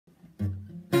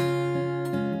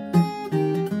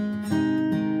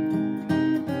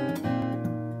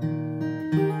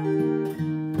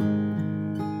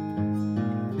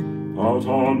Out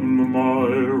on the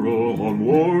Mira on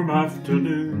warm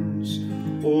afternoons,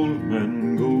 old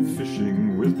men go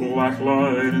fishing with black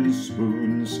line and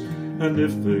spoons, and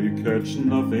if they catch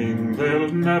nothing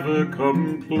they'll never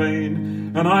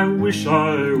complain, and I wish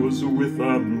I was with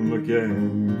them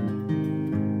again.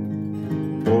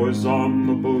 Boys on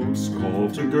the boats call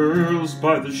to girls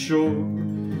by the shore,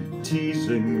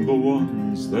 teasing the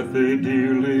ones that they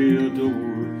dearly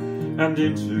adore, and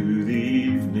into the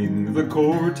evening the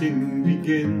courting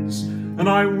begins, and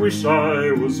I wish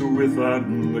I was with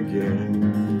them again.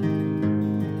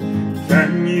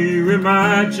 Can you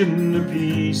imagine a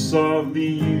piece of the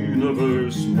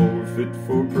universe more fit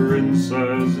for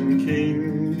princes and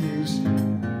kings?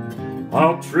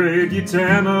 I'll trade you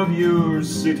 10 of your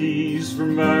cities for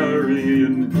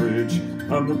Marion Bridge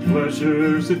and the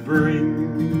pleasures it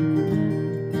brings.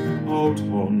 Out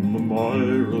on the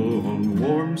Mira on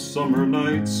warm summer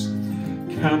nights,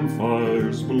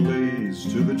 campfires blaze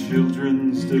to the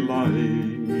children's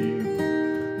delight.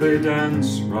 They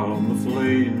dance round the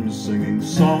flames, singing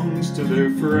songs to their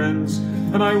friends,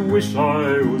 and I wish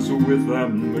I was with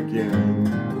them again.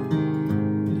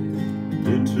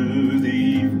 Into the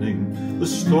evening the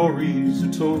stories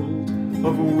are told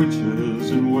of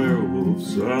witches and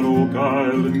werewolves and Oak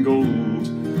Island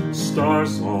gold.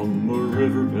 Stars on the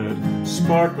riverbed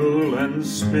sparkle and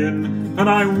spin, and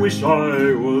I wish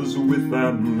I was with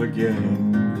them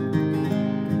again.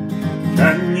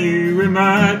 Can you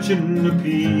imagine a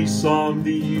piece of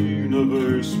the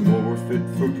universe more fit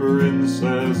for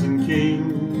princes and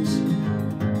kings?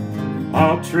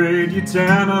 I'll trade you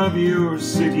 10 of your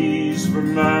cities for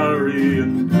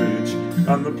Marion Bridge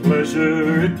and the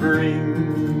pleasure it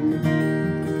brings.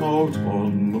 Out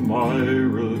on the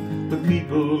Mira the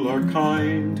people are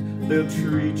kind, they'll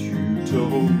treat you to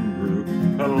homebrew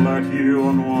and let you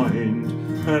unwind,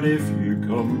 and if you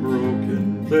come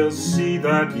broken they'll see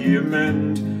that you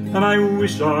mend, and I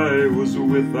wish I was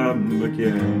with them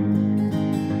again.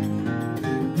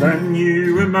 Can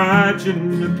you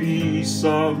imagine a piece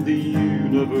of the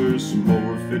universe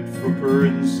more fit for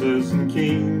princes and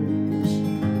kings?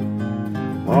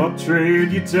 I'll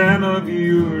trade you 10 of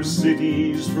your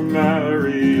cities for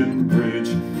Marion Bridge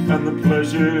and the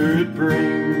pleasure it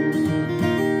brings.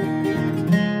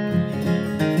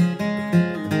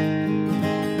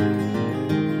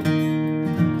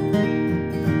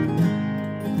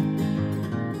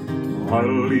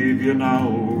 I'll leave you now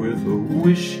with a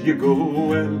wish you go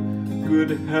well,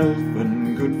 good health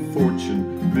and good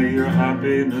fortune, may your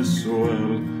happiness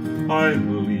swell. I'll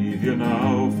leave you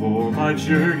now for my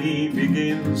journey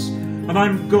begins, and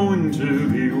I'm going to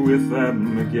be with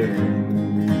them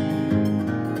again.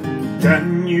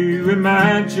 Can you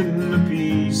imagine a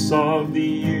piece of the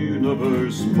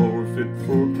universe more fit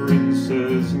for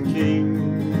princes and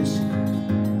kings?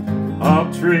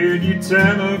 I'll trade you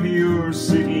 10 of your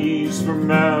cities for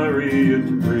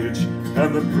Marion Bridge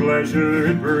and the pleasure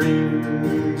it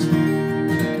brings.